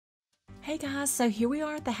Hey guys, so here we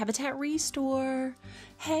are at the Habitat ReStore.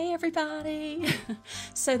 Hey everybody.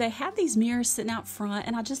 So they have these mirrors sitting out front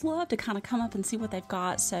and I just love to kind of come up and see what they've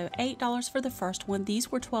got. So $8 for the first one.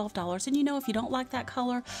 These were $12. And if you don't like that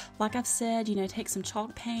color, like I've said, take some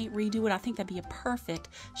chalk paint, redo it. I think that'd be a perfect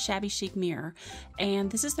shabby chic mirror.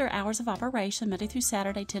 And this is their hours of operation, Monday through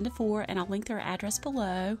Saturday, 10 to 4. And I'll link their address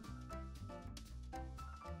below.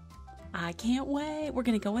 I can't wait. We're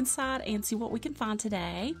going to go inside and see what we can find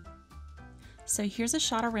today. So here's a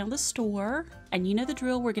shot around the store, and you know the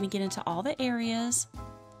drill, we're going to get into all the areas.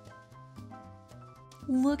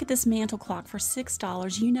 Look at this mantle clock for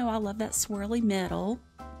 $6. You know I love that swirly metal.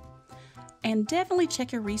 And definitely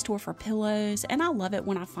check your ReStore for pillows, and I love it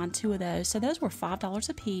when I find two of those. So those were $5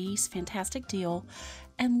 a piece, fantastic deal.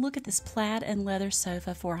 And look at this plaid and leather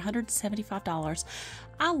sofa for $175.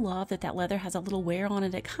 I love that leather has a little wear on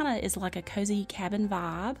it. It kind of is like a cozy cabin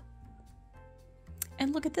vibe.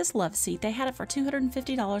 And look at this love seat. They had it for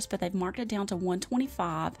 $250, but they've marked it down to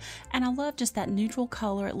 $125. And I love just that neutral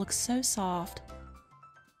color. It looks so soft.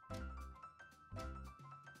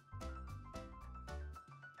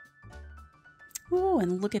 Oh,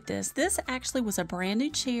 and look at this. This actually was a brand new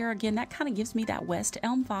chair. Again, that kind of gives me that West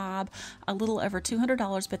Elm vibe. A little over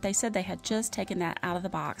 $200, but they said they had just taken that out of the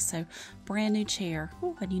box. So brand new chair.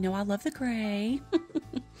 Oh, and you know I love the gray.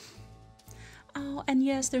 Oh, and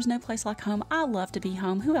yes, there's no place like home. I love to be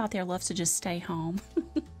home. Who out there loves to just stay home?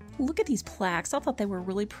 Look at these plaques. I thought they were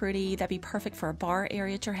really pretty. That'd be perfect for a bar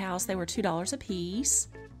area at your house. They were $2 a piece.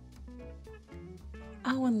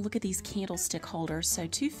 Oh, and look at these candlestick holders. So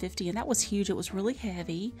 $2.50, and that was huge. It was really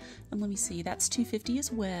heavy. And let me see, that's $2.50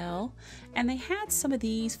 as well. And they had some of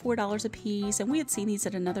these $4 a piece, and we had seen these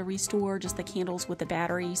at another ReStore, just the candles with the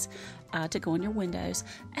batteries to go in your windows.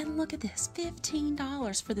 And look at this,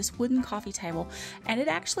 $15 for this wooden coffee table. And it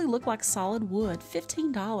actually looked like solid wood,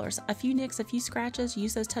 $15. A few nicks, a few scratches,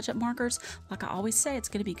 use those touch-up markers. Like I always say, it's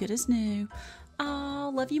gonna be good as new.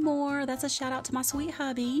 Oh, love you more. That's a shout out to my sweet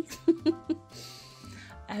hubby.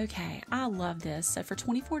 Okay, I love this. So for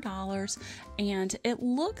 $24, and it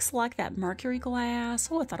looks like that mercury glass.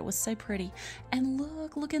 Oh, I thought it was so pretty. And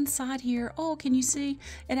look inside here. Oh, can you see?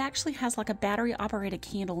 It actually has like a battery operated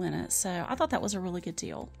candle in it. So I thought that was a really good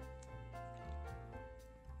deal.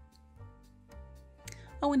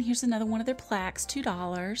 Oh, and here's another one of their plaques,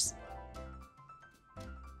 $2.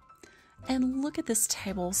 And look at this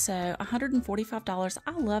table, so $145.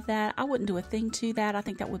 I love that. I wouldn't do a thing to that. I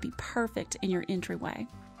think that would be perfect in your entryway.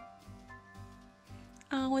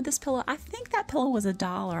 Oh, and this pillow, I think that pillow was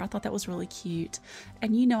 $1. I thought that was really cute.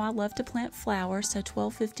 And you know I love to plant flowers, so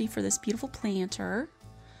 $12.50 for this beautiful planter.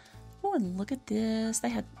 Oh, and look at this. They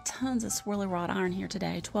had tons of swirly wrought iron here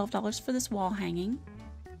today. $12 for this wall hanging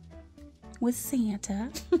with Santa.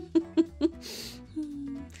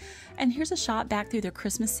 And here's a shot back through their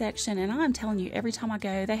Christmas section, and I'm telling you, every time I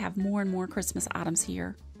go, they have more and more Christmas items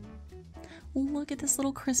here. Look at this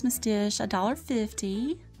little Christmas dish,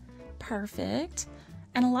 $1.50. Perfect.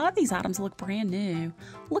 And a lot of these items look brand new.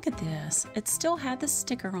 Look at this. It still had the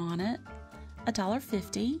sticker on it,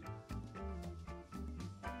 $1.50.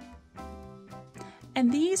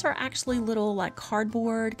 And these are actually little like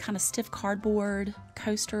cardboard, kind of stiff cardboard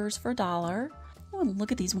coasters for $1. Oh, and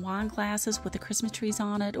look at these wine glasses with the Christmas trees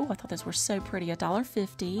on it. Oh, I thought those were so pretty,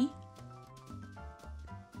 $1.50.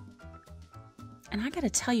 And I gotta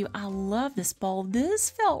tell you, I love this bowl. This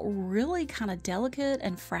felt really kind of delicate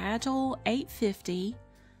and fragile, $8.50.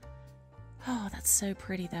 Oh, that's so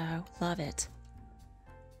pretty though, love it.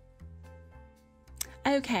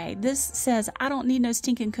 Okay, this says, I don't need no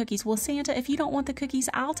stinking cookies. Well, Santa, if you don't want the cookies,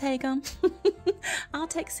 I'll take them. I'll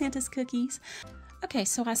take Santa's cookies. Okay,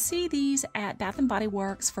 so I see these at Bath & Body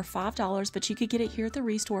Works for $5, but you could get it here at the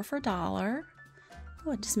ReStore for $1.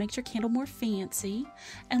 Oh, it just makes your candle more fancy.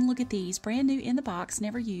 And look at these, brand new in the box,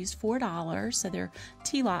 never used, $4. So they're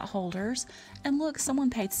tea light holders. And look,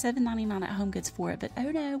 someone paid $7.99 at Home Goods for it, but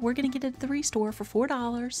oh no, we're gonna get it at the ReStore for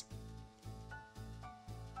 $4.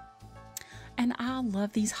 And I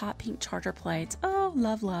love these hot pink charger plates. Oh,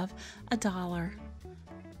 love, love, $1.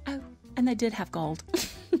 Oh, and they did have gold.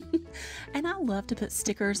 And I love to put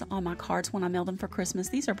stickers on my cards when I mail them for Christmas.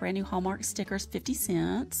 These are brand new Hallmark stickers, 50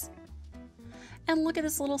 cents. And look at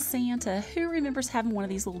this little Santa. Who remembers having one of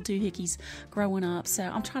these little doohickeys growing up? So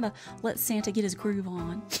I'm trying to let Santa get his groove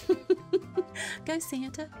on. Go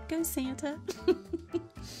Santa, go Santa.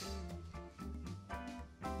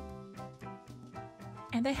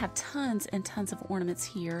 And they have tons and tons of ornaments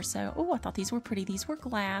here. So, oh, I thought these were pretty. These were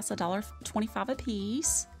glass, $1.25 a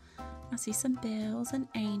piece. I see some bells and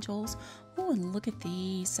angels. Oh, Oh, and look at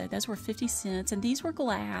these. So those were 50 cents, and these were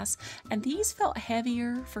glass, and these felt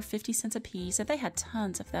heavier for 50 cents a piece, and they had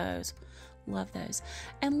tons of those. Love those.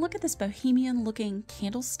 And look at this bohemian looking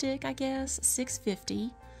candlestick, I guess,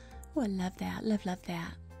 $6.50. Oh, I love that. Love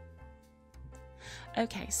that.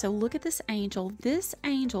 Okay, so look at this angel. This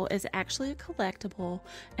angel is actually a collectible,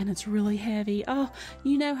 and it's really heavy. Oh,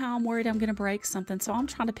 you know how I'm worried I'm going to break something, so I'm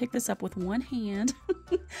trying to pick this up with one hand.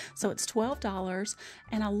 So it's $12,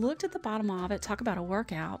 and I looked at the bottom of it. Talk about a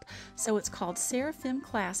workout. So it's called Seraphim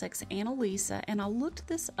Classics Annalisa, and I looked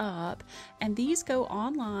this up, and these go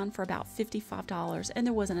online for about $55, and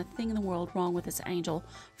there wasn't a thing in the world wrong with this angel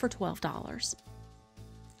for $12.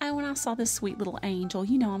 And when I saw this sweet little angel,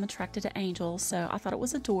 you know I'm attracted to angels, so I thought it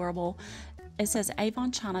was adorable. It says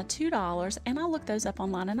Avon China, $2, and I looked those up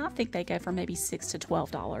online, and I think they go for maybe $6 to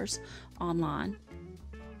 $12 online.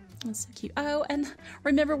 That's so cute. Oh, and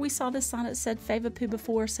remember we saw this sign that said Fave Apu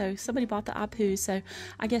before, so somebody bought the Apu, so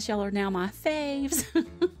I guess y'all are now my faves.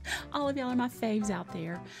 All of y'all are my faves out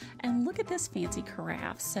there. And look at this fancy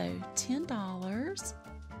carafe. So $10.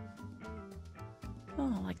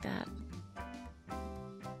 Oh, I like that.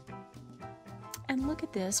 And look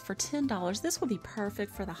at this for $10. This would be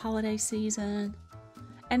perfect for the holiday season.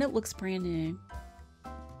 And it looks brand new.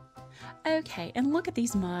 Okay, and look at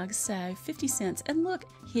these mugs. So 50 cents. And look,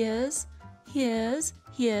 his.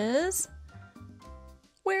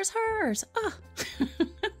 Where's hers? Oh,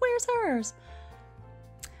 where's hers?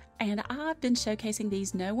 And I've been showcasing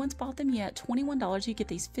these. No one's bought them yet. $21. You get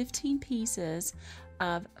these 15 pieces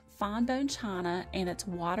of fine bone china, and it's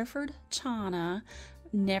Waterford china.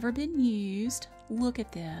 Never been used. Look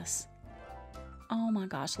at this. Oh my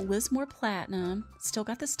gosh, Lismore Platinum. Still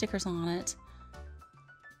got the stickers on it.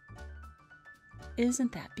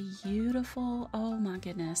 Isn't that beautiful? Oh my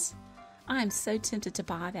goodness. I am so tempted to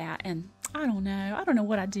buy that, and I don't know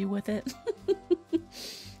what I'd do with it.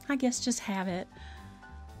 I guess just have it.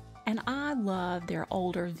 And I love their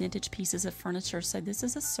older vintage pieces of furniture. So this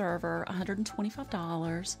is a server,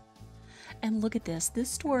 $125. And look at this. This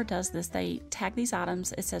store does this. They tag these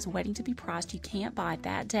items. It says waiting to be priced. You can't buy it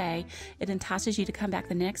that day. It entices you to come back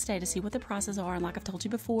the next day to see what the prices are. And like I've told you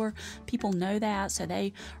before, people know that, so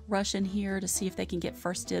they rush in here to see if they can get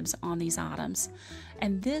first dibs on these items.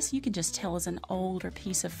 And this, you can just tell, is an older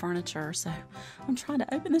piece of furniture. So I'm trying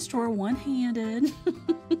to open this drawer one-handed.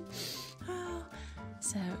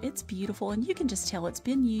 So it's beautiful, and you can just tell it's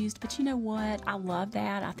been used. But you know what? I love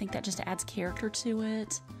that. I think that just adds character to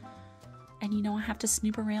it. And you know, I have to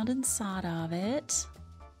snoop around inside of it.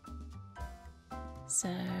 So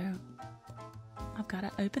I've got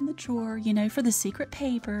to open the drawer, you know, for the secret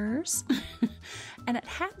papers. And it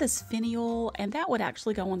had this finial, and that would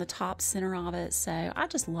actually go on the top center of it. So I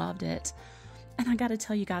just loved it. And I got to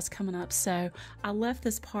tell you guys coming up, so I left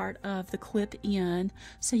this part of the clip in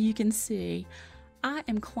so you can see. I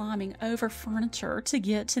am climbing over furniture to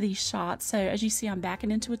get to these shots. So as you see, I'm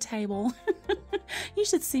backing into a table. You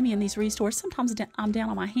should see me in these ReStores. Sometimes I'm down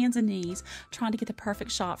on my hands and knees trying to get the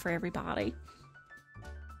perfect shot for everybody.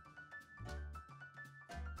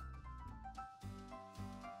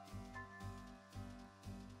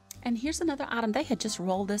 And here's another item. They had just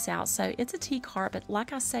rolled this out. So it's a tea cart, but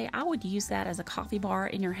like I say, I would use that as a coffee bar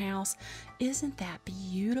in your house. Isn't that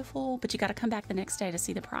beautiful? But you got to come back the next day to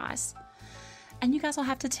see the price. And you guys will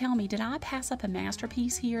have to tell me, did I pass up a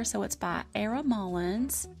masterpiece here? So it's by Ara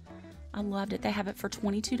Mullins. I loved it. They have it for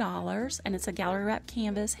 $22, and it's a gallery wrap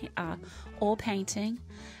canvas oil painting.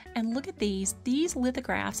 And look at these. These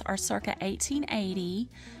lithographs are circa 1880,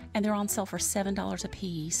 and they're on sale for $7 a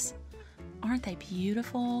piece. Aren't they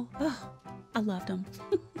beautiful? Oh, I loved them.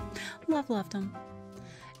 Loved them.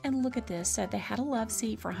 And look at this. So they had a love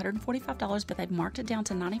seat for $145, but they've marked it down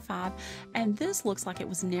to $95. And this looks like it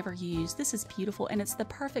was never used. This is beautiful, and it's the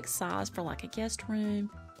perfect size for like a guest room.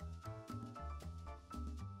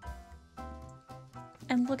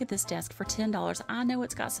 And look at this desk for $10. I know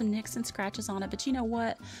it's got some nicks and scratches on it, but you know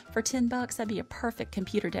what? For $10, that'd be a perfect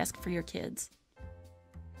computer desk for your kids.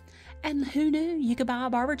 And who knew you could buy a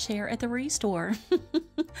barber chair at the ReStore?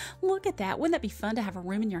 Look at that. Wouldn't that be fun to have a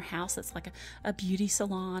room in your house that's like a beauty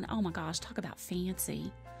salon? Oh my gosh, talk about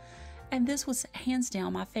fancy. And this was hands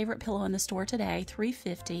down my favorite pillow in the store today,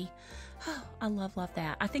 $3.50. Oh, I love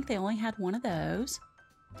that. I think they only had one of those.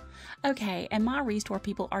 Okay, and my ReStore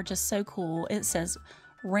people are just so cool. It says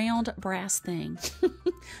round brass thing.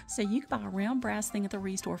 So you can buy a round brass thing at the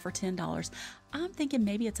ReStore for $10. I'm thinking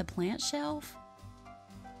maybe it's a plant shelf.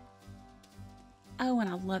 Oh, and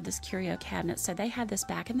I love this curio cabinet. So they had this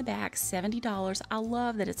back in the back, $70. I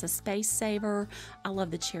love that it's a space saver. I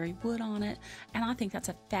love the cherry wood on it. And I think that's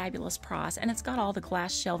a fabulous price. And it's got all the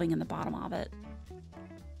glass shelving in the bottom of it.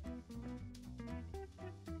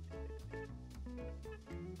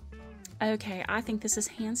 Okay, I think this is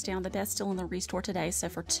hands down the best deal in the ReStore today. So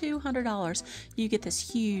for $200, you get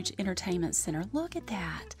this huge entertainment center. Look at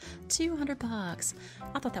that, 200 bucks.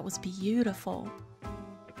 I thought that was beautiful.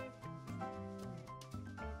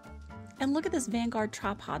 And look at this Vanguard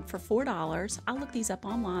tripod for $4. I looked these up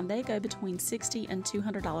online. They go between $60 and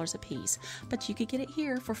 $200 a piece. But you could get it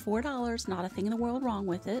here for $4. Not a thing in the world wrong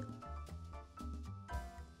with it.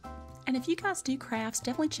 And if you guys do crafts,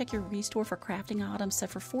 definitely check your ReStore for crafting items. So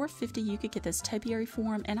for $4.50, you could get this topiary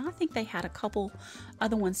form. And I think they had a couple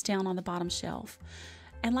other ones down on the bottom shelf.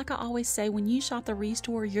 And like I always say, when you shop the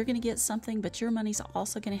ReStore, you're going to get something, but your money's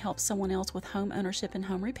also going to help someone else with home ownership and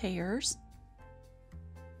home repairs.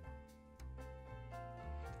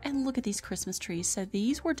 And look at these Christmas trees. So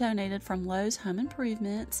these were donated from Lowe's Home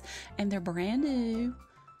Improvements, and they're brand new,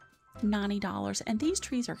 $90. And these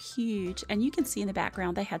trees are huge, and you can see in the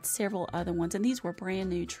background they had several other ones, and these were brand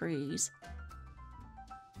new trees.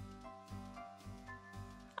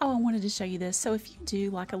 Oh, I wanted to show you this. So if you do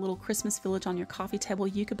like a little Christmas village on your coffee table,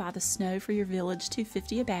 you could buy the snow for your village,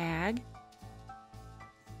 $2.50 a bag.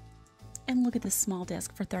 And look at this small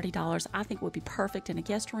desk for $30. I think would be perfect in a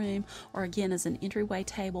guest room or again as an entryway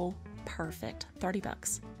table. Perfect, 30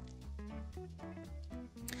 bucks.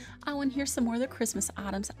 Oh, and here's some more of the Christmas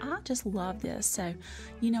items. I just love this. So,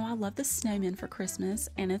 you know, I love the snowman for Christmas,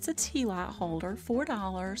 and it's a tea light holder,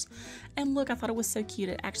 $4. And look, I thought it was so cute.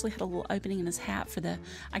 It actually had a little opening in his hat for the,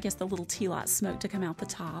 I guess, the little tea light smoke to come out the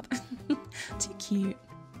top. Too cute.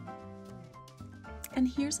 And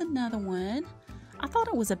here's another one. I thought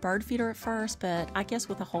it was a bird feeder at first, but I guess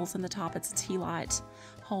with the holes in the top, it's a tea light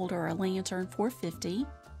holder or a lantern, $4.50.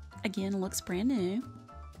 Again, looks brand new.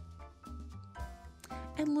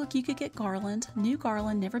 And look, you could get garland, new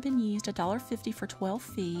garland, never been used, $1.50 for 12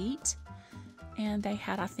 feet. And they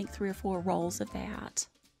had, I think, 3 or 4 rolls of that.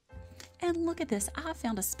 And look at this, I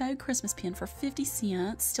found a Spode Christmas pin for 50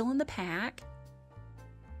 cents, still in the pack.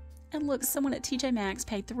 And look, someone at TJ Maxx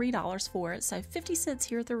paid $3 for it, so 50 cents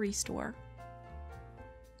here at the ReStore.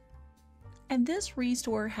 And this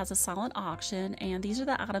ReStore has a silent auction, and these are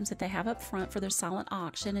the items that they have up front for their silent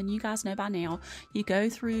auction. And you guys know by now, you go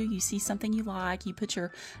through, you see something you like, you put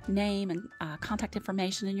your name and contact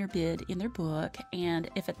information in your bid in their book. And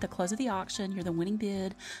if at the close of the auction, you're the winning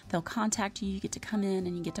bid, they'll contact you, you get to come in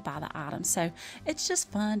and you get to buy the item. So it's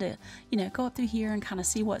just fun to, you know, go up through here and kind of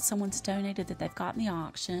see what someone's donated that they've got in the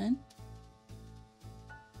auction.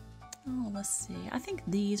 Oh, let's see. I think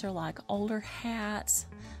these are like older hats.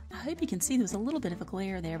 I hope you can see there's a little bit of a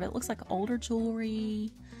glare there, but it looks like older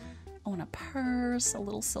jewelry. Oh, and a purse, a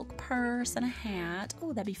little silk purse, and a hat.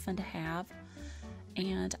 Oh, that'd be fun to have.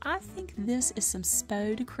 And I think this is some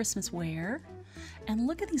Spode Christmas wear. And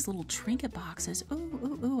look at these little trinket boxes. Ooh,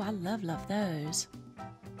 ooh, ooh, I love those.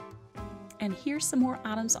 And here's some more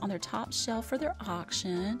items on their top shelf for their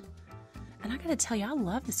auction. And I gotta tell you, I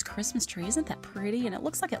love this Christmas tree. Isn't that pretty? And it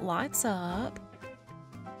looks like it lights up.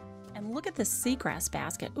 And look at this seagrass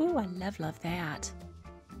basket. Ooh, I love that.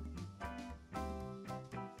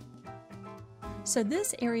 So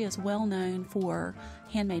this area is well known for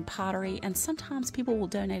handmade pottery, and sometimes people will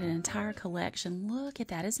donate an entire collection. Look at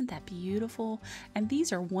that, isn't that beautiful? And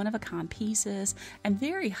these are one-of-a-kind pieces and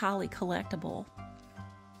very highly collectible.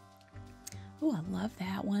 Oh, I love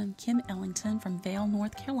that one. Kim Ellington from Vail,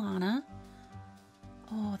 North Carolina.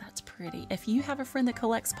 Oh, that's pretty. If you have a friend that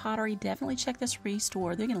collects pottery, definitely check this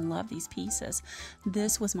ReStore. They're going to love these pieces.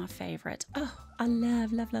 This was my favorite. Oh, I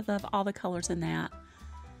love all the colors in that.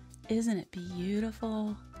 Isn't it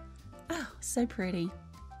beautiful? Oh, so pretty.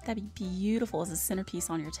 That'd be beautiful as a centerpiece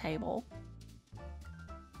on your table.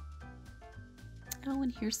 Oh,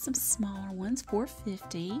 and here's some smaller ones,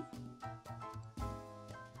 $4.50.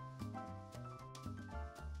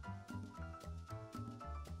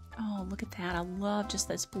 Oh, look at that. I love just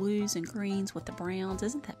those blues and greens with the browns.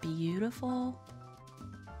 Isn't that beautiful?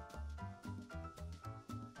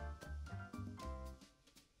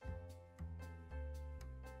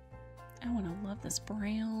 Oh, and I love this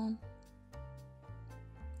brown.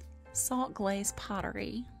 Salt glazed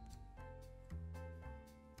pottery.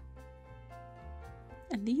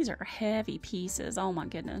 And these are heavy pieces. Oh my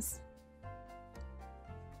goodness.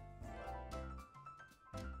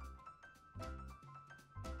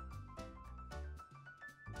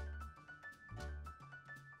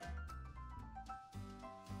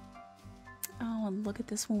 Oh, and look at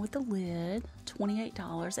this one with the lid,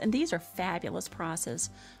 $28. And these are fabulous prices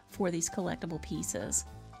for these collectible pieces.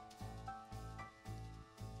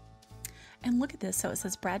 And look at this. So it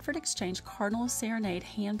says Bradford Exchange Cardinal Serenade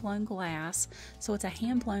hand-blown glass. So it's a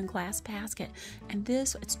hand-blown glass basket. And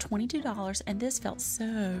this, it's $22. And this felt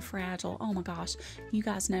so fragile. Oh my gosh. You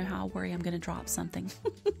guys know how I worry I'm going to drop something.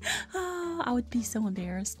 Oh, I would be so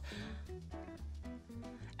embarrassed.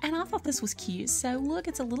 And I thought this was cute. So look,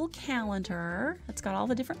 it's a little calendar. It's got all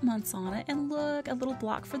the different months on it. And look, a little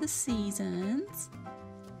block for the seasons.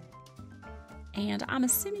 And I'm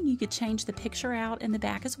assuming you could change the picture out in the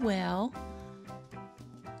back as well.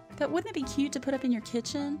 But wouldn't it be cute to put up in your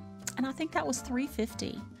kitchen? And I think that was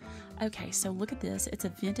 $3.50. Okay, so look at this. It's a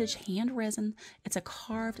vintage hand resin. It's a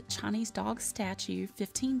carved Chinese dog statue,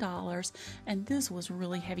 $15. And this was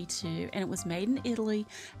really heavy too. And it was made in Italy.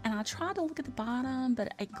 And I tried to look at the bottom,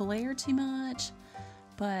 but it glared too much.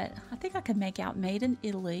 But I think I could make out made in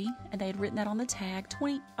Italy. And they had written that on the tag.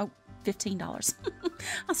 $15.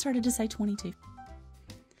 I started to say 22.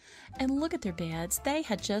 And look at their beds. They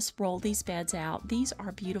had just rolled these beds out. These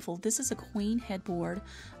are beautiful. This is a queen headboard,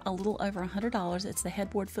 a little over $100. It's the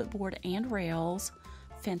headboard, footboard, and rails.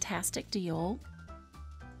 Fantastic deal.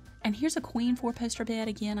 And here's a queen 4-poster bed.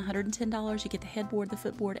 Again, $110. You get the headboard, the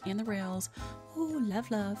footboard, and the rails. Oh, love,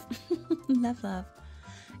 love. Love, love.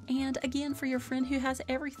 And again, for your friend who has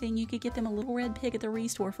everything, you could get them a little red pig at the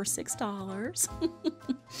ReStore for $6.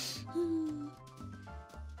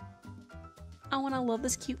 Oh, and I love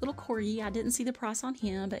this cute little corgi. I didn't see the price on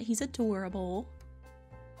him, but he's adorable.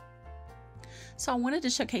 So I wanted to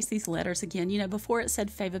showcase these letters again. You know, before it said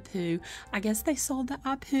Fava Poo, I guess they sold the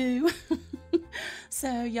I Poo.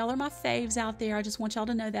 So y'all are my faves out there. I just want y'all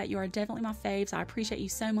to know that you are definitely my faves. I appreciate you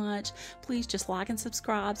so much. Please just like and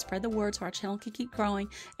subscribe. Spread the word so our channel can keep growing.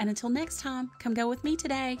 And until next time, come go with me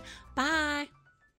today. Bye.